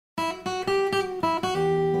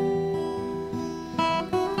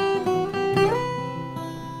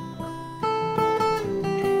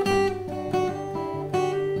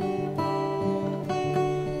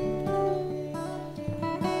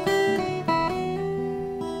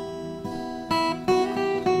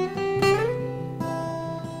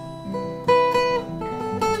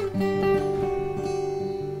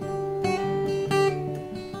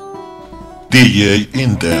DJ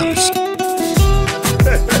Intense.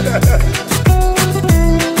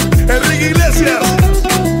 Enrique Iglesias.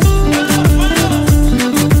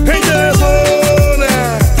 Gente de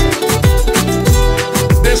zona.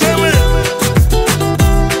 Desame.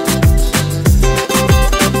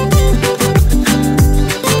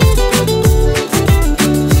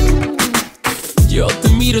 Yo te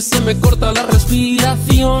miro y se me corta la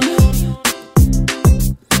respiración.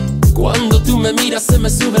 Cuando tú me miras se me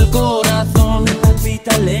sube el corazón. Me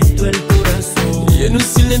palpita lento el corazón. Y en un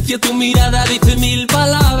silencio tu mirada dice mil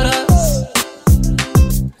palabras.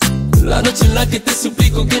 La noche en la que te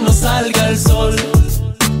suplico que no salga el sol.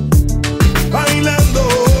 Bailando,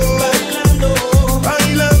 bailando,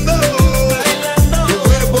 bailando, bailando. Tu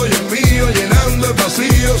cuerpo y el mío llenando el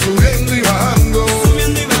vacío, subiendo y bajando.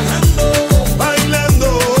 Subiendo y bajando. Bailando,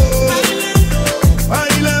 bailando,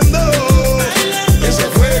 bailando, bailando. Ese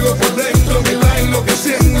fuego por dentro me va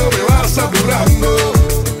enloqueciendo, me va saturando.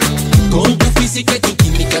 Con tu física y tu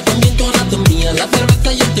química, también tu anatomía, la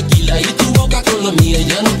cerveza y el tequila y tu boca con la mía.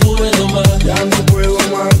 Ya no puedo más, ya no puedo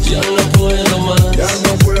más, ya no puedo más, ya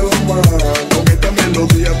no puedo más. Con esta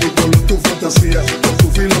melodía, tu color, tu fantasía, con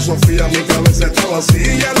tu filosofía, mi cabeza está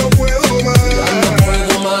vacía. Ya no puedo más, ya no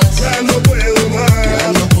puedo más, ya no puedo más,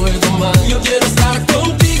 ya no puedo más. Yo quiero estar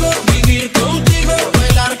contigo, vivir contigo,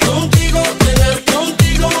 bailar contigo, tener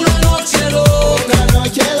contigo una noche loca,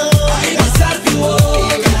 ay, besar tu boca.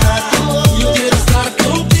 Yo quiero estar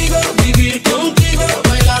contigo, vivir contigo,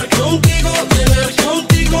 bailar contigo, tener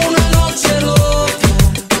contigo una noche loca,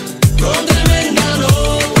 con tremenda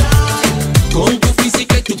nota. Con tu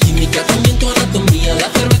física y tu química, también tu anatomía, la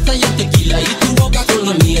cerveza y el tequila y tu boca con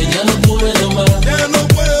la mía. Ya no puedo más, ya no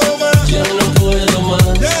puedo más, ya no puedo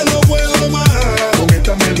más, ya no puedo más. Con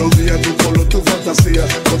esta melodía, tu color, tu fantasía,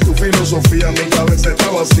 con tu filosofía, mi cabeza está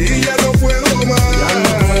vacía. Ya no puedo más, ya no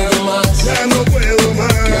puedo más, ya no puedo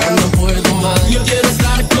más, ya no puedo más. Yo quiero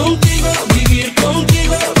estar contigo, vivir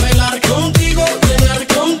contigo, bailar contigo, tener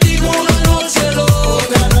contigo una noche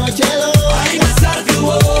loca, ay, besar tu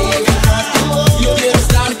boca. Yo quiero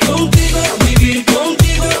estar contigo, vivir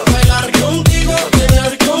contigo, bailar contigo,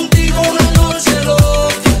 tener contigo una noche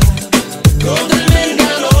loca, con tremenda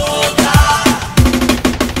nota.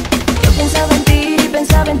 Yo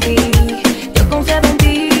pensaba en ti, yo confiaba en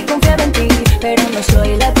ti, pero no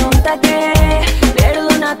soy la tonta que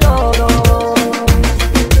perdona todo.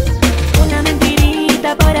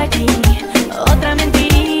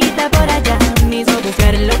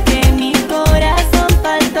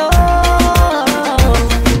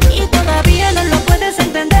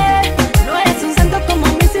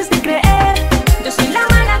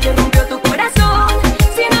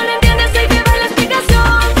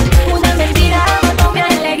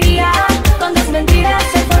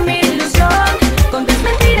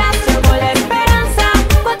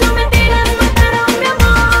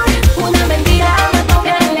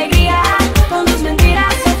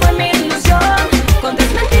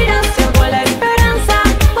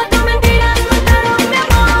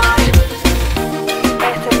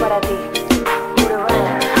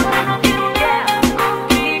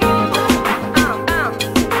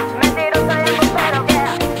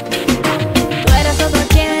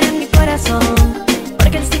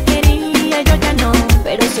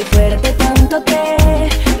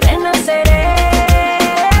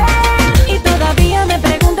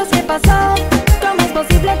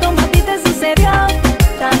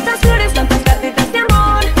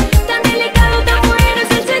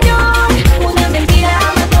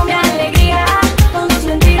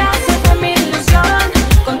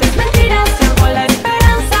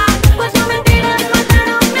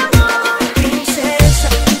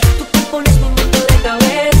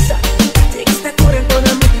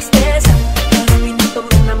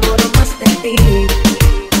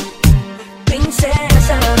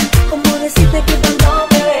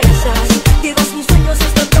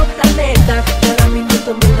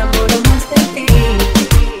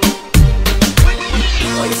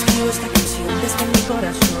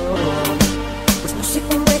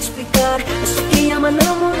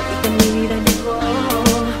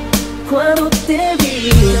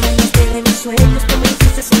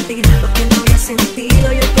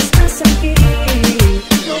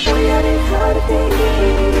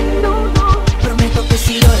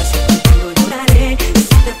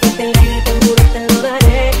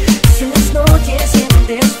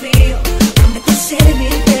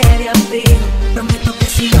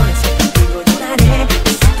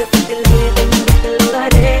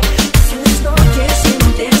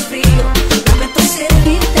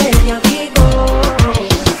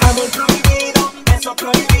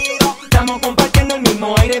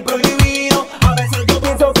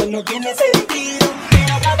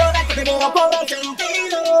 todo cobra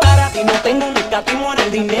sentido. Para ti no tengo un escatismo en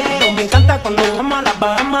el dinero. Me encanta cuando vamos a las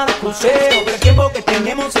Bahamas de crucero. Pero el tiempo que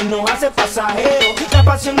tenemos se nos hace pasajero. La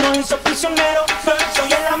pasión nos hizo prisioneros.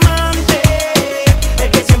 Soy el amante,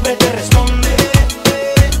 el que siempre te responde.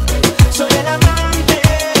 Soy el amante,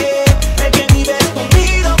 el que vive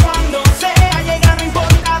escondido cuando sea llegar no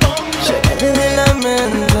importa dónde. Se de la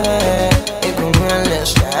mente y con él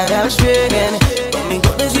estarás bien. Conmigo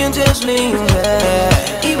te sientes libre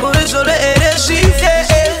y por eso le eres infiel.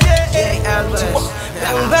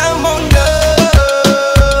 Vámonos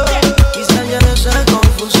y salga de esa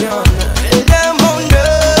confusión. Vámonos,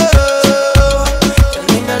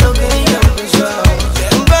 termina lo que ya empezó.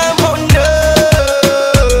 Vámonos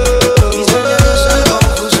y salga de esa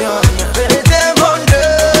confusión. Vámonos,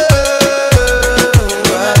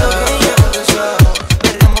 termina lo que ya empezó.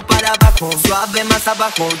 Perreamos para abajo, suave más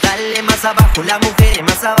abajo, dale más abajo, la mujer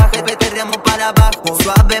más abajo. Perreamos para abajo,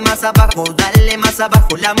 suave más abajo, dale más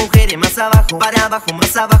abajo, la mujer más abajo. Para abajo,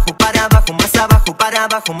 más abajo, para abajo, más abajo, para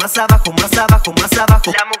abajo, más abajo, más abajo, más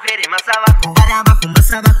abajo, la mujer más abajo. Para abajo,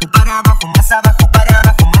 más abajo, para abajo, más abajo, para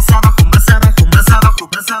abajo, más abajo, más abajo, más abajo,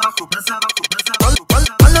 más abajo, más abajo, más abajo.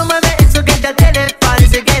 Cuando mueve eso que ya tiene,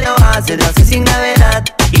 parece que lo hace sin gravedad.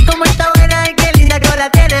 Y como está buena y qué linda que ahora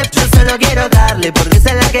tiene, yo solo quiero darle porque esa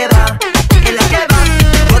es la que va, es la que va,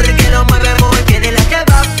 porque lo mueve muy bien, es la que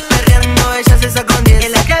va, perreando ella se saca con 10,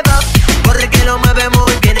 es la que va, porque lo mueve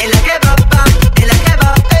muy bien, es la que va, es la que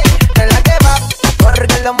va, es la que va,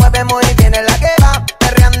 porque lo mueve muy bien, es la que va,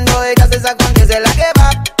 perreando ella se saca con 10, es la que va,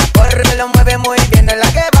 porque lo mueve muy bien, es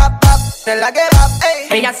la que va, es la que va,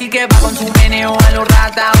 Ella sí que va con su meneo a los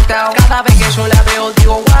ratautau. Cada vez que yo la veo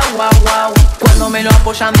digo wow, wow, wow. Cuando me lo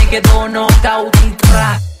apoya me quedo knockout. Y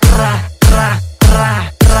tra, tra, tra,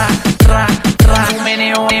 tra, tra, tra, tra. Su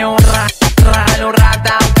meneo, ra, ra, a los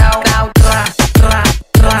ratautau. Tra, tra,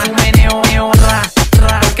 tra, su meneo, ra,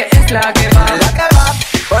 ra. Porque es la que va. es la que va,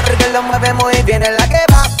 porque lo mueve muy bien, es la que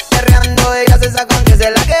va, perreando ella se saca con 10,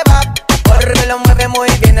 es la que va, porque lo mueve muy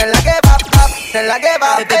bien, es la que va, es la que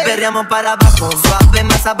va. Perreamos para abajo, suave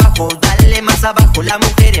más abajo, dale más abajo, la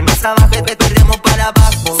mujer más abajo. Perreamos para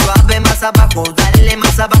abajo, suave más abajo, dale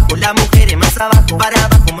más abajo, la mujer más abajo. Para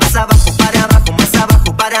abajo, más abajo, para abajo, más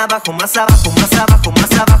abajo, para abajo, más abajo, más abajo,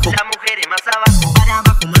 más abajo, la mujer más abajo. Para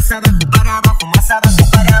abajo, más abajo, para abajo, más abajo,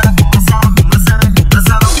 para abajo, más abajo, más abajo, más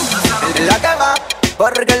abajo, más abajo. Es la que va,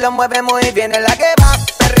 porque lo mueve muy bien, es la que va,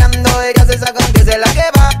 perreando ella se saca con 10, es la que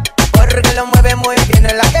va, porque lo mueve muy bien,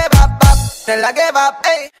 es la que va, es la que va,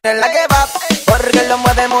 es la que va, porque lo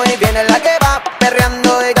mueve muy bien, es la que va,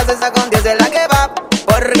 perreando ella se saca con 10, es la que va,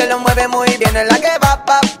 porque lo mueve muy bien, es la que va,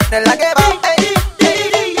 es la que va.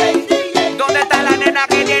 ¿Dónde está la nena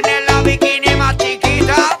que tiene la bikini más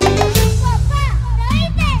chiquita?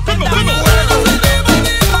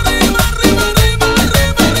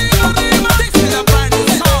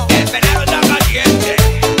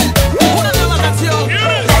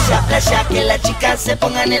 Playa, que las chicas se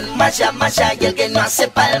pongan en marcha, marcha. Y el que no hace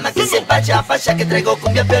palma, que se vaya, falla. Que traigo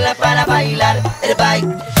cumbia piola para bailar el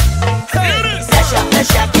baile.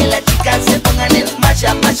 Playa, que las chicas se pongan en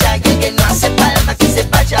marcha, marcha. Y el que no hace palma, que se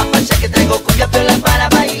vaya, falla. Que traigo cumbia piola para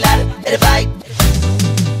bailar el baile.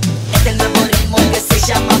 Este es el nuevo ritmo que se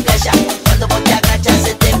llama playa. Cuando vos te agachas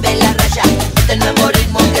se te ve la raya. Este es el nuevo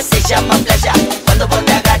ritmo que se llama playa. Cuando vos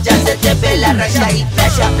te agachas se te ve la raya. Y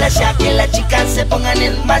playa, que las chicas se pongan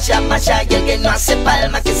en marcha, marcha. Y el que no hace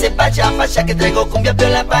palma, que se vaya, falla. Que traigo cumbia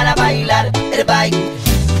piola para bailar el baile.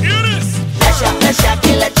 Playa,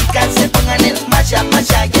 que las chicas se pongan en marcha,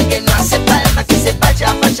 marcha. Y el que no hace palma, que se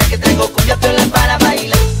vaya, falla. Que traigo cumbia piola para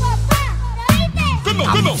bailar.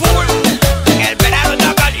 El verano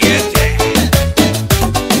está caliente.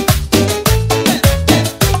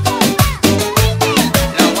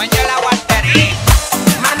 Lo bueno de la guardería.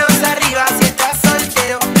 Manos arriba si estás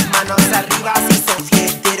soltero, manos arriba si sos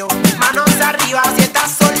fiestero, manos arriba si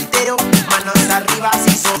estás soltero, manos arriba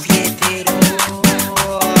si sos fiestero.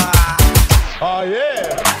 Oh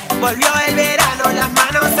yeah. Volvió el verano, las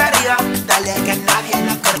manos arriba, dale que nadie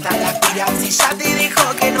nos corta la pila. Si ya te dijo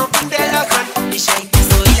que no pinte el ojón, DJ,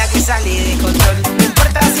 soy la que sale de control. No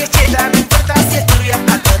importa si es cheta, no importa si es turbia,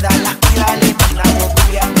 a todas las pibas les mandamos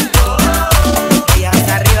cumbia. Ellas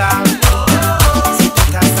arriba, si tú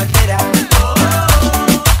estás soltera.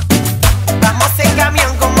 Vamos en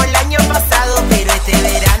camión como el año pasado, pero este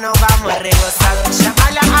verano vamos regozado.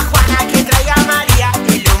 Llámala a Juana que traiga a María,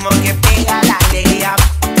 el humo que pega la alegría.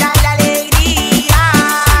 La alegría.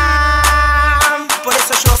 Por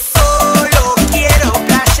eso yo solo quiero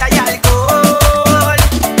playa y alcohol,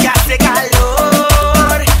 que hace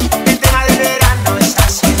calor. El tema del verano ya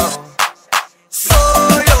llegó.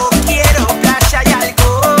 Solo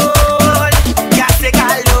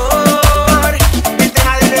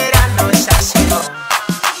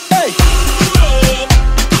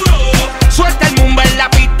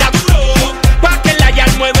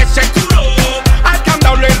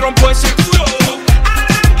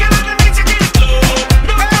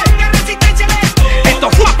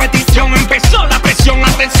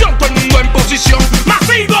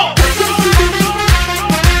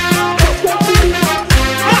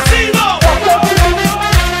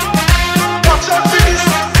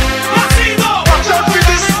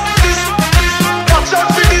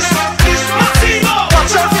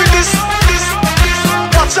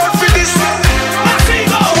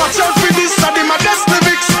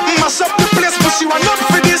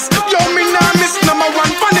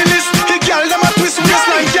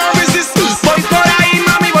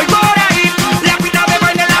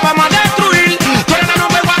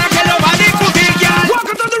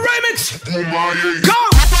Go!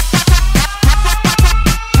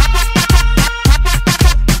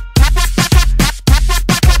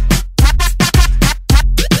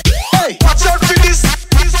 Hey, watch out for this.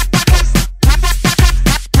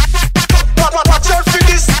 Watch out for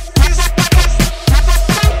this.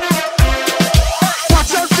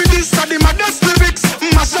 Watch out for this. I did my best lyrics.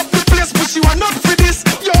 Mash up the place, but you are not for this.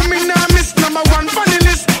 Yo, me nah miss number one funny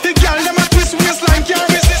list. The girl them a twist waistline can't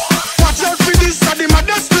resist. Watch out for this. I did my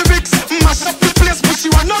best lyrics. Mash up the place, but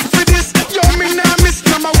you are not for this. Yo, me nah miss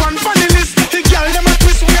number one funny list. The girl them a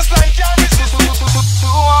twist waistline can't resist. To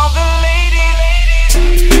all the ladies,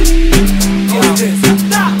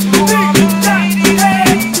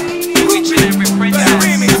 each and every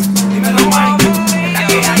princess. Dímelo, Mike.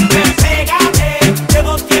 Pégate,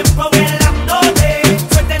 llevo tiempo velándote.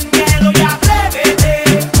 Suelta el miedo y atrévete.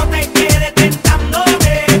 No te quedes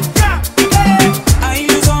tentándome. I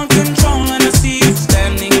lose all control when I see you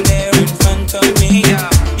standing there in front of me.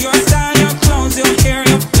 Your style, your clothes, your hair,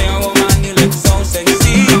 your flair, woman, you look so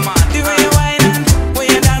sexy. The way you whine and way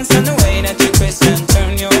you dance and the way that you twist and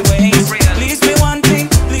turn your waist. Please me wanting,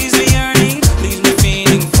 please me yearning, please me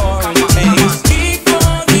feeling for a taste.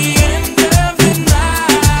 Before the end of the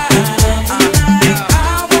night,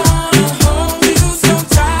 I wanna hold you so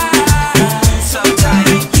tight. So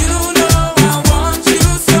tight, you know I want you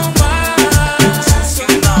so much. You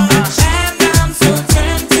know, and I'm so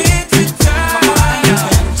tempted to try.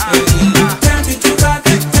 Tempted to touch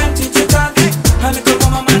it, tempted to touch it. A little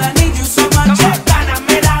woman, man, I need you so much. Ganas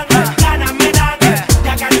me dan de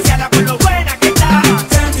acariciarla por lo buena que está.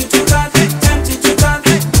 Tempted to touch it, tempted to touch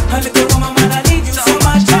it. A little woman, man, I need you so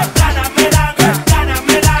much. Ganas me dan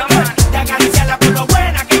de acariciarla por lo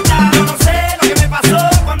buena que está. Yo no sé lo que me pasó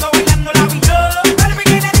cuando bailando la vi yo. Pero mi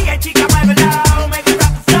día chica me ha velado. Me gusta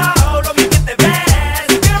tu flow, lo bien que te ves.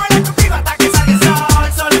 Quiero bailar contigo hasta que salga el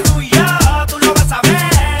sol. Solo tú y yo, tú lo vas a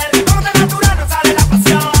ver. Como de natural nos sale la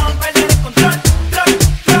pasión. Perder el control,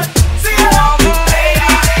 sí.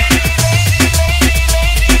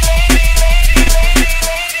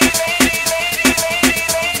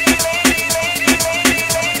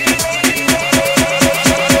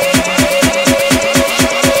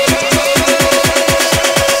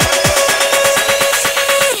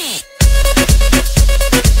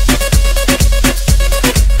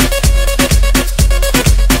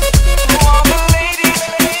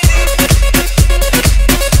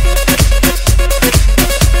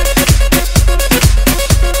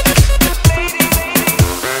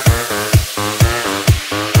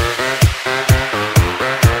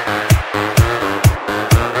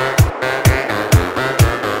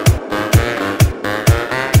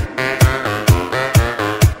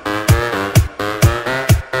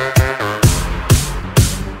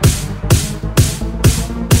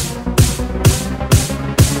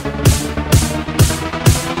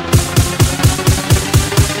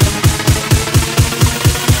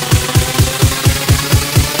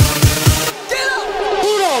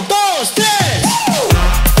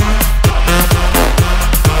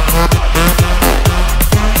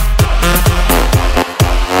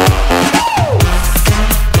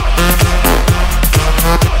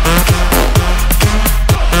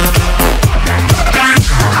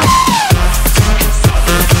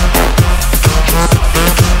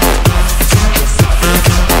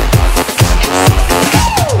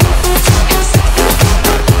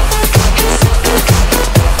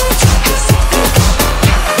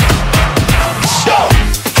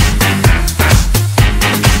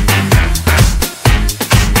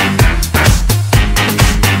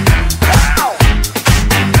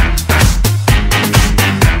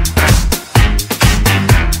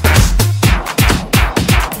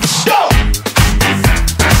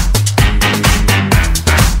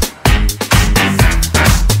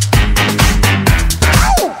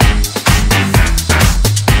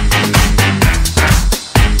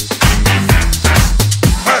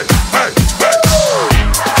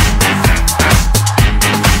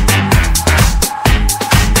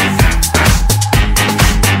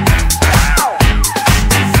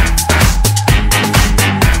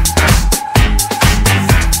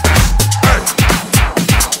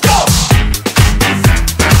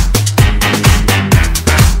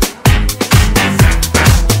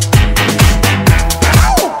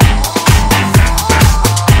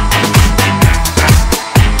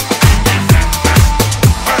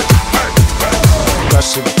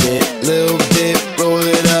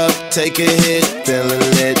 take a hit, feeling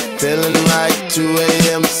lit, feeling right. 2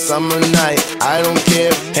 a.m. summer night, I don't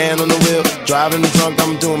care. Hand on the wheel, driving drunk,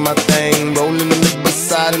 I'm doing my thing. Rolling the lip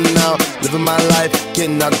beside and out, living my life,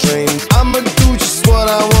 getting our dreams. I'ma do just what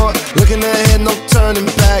I want, looking ahead, no turning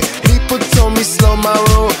back. People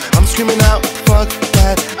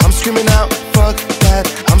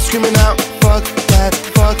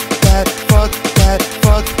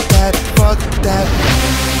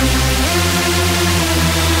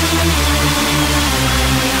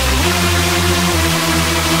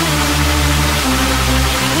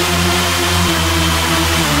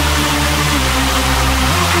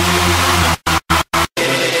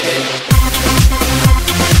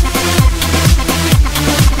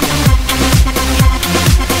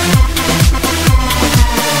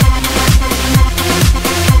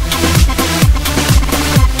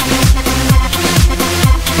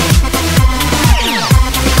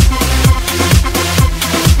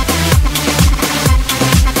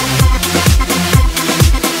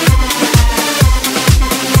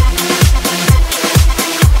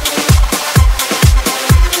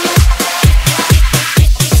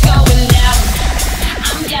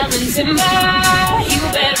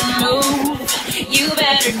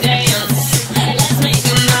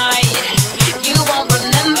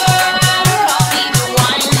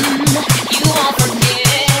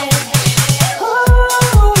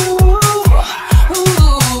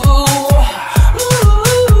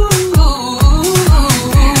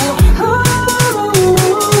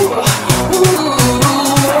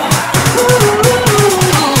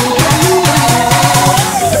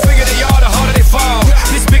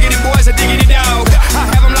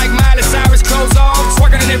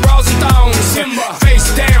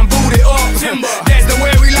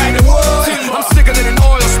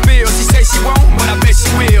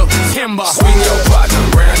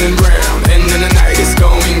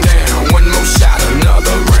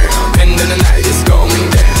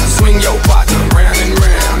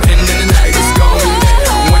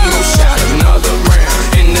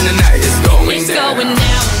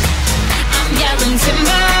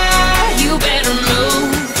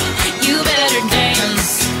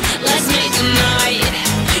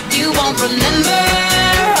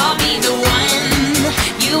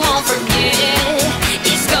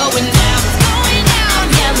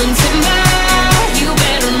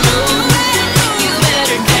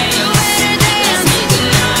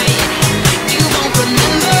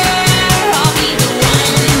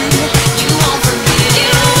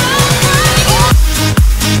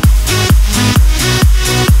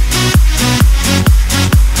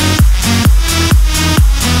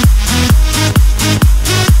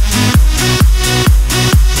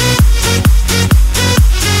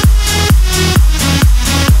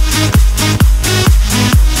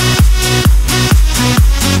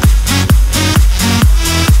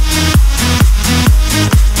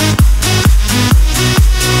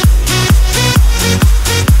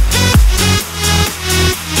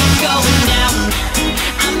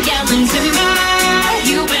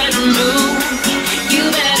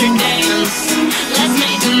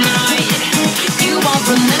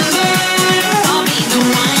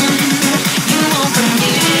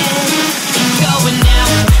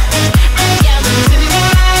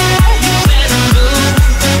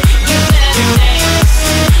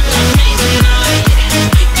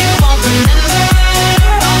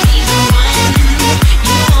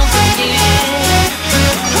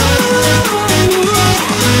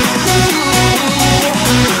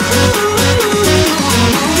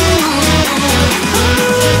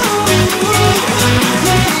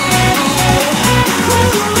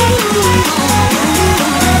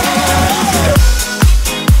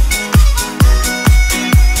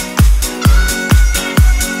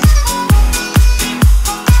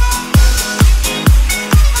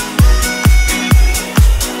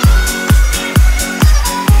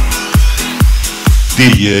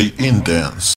DJ Intense.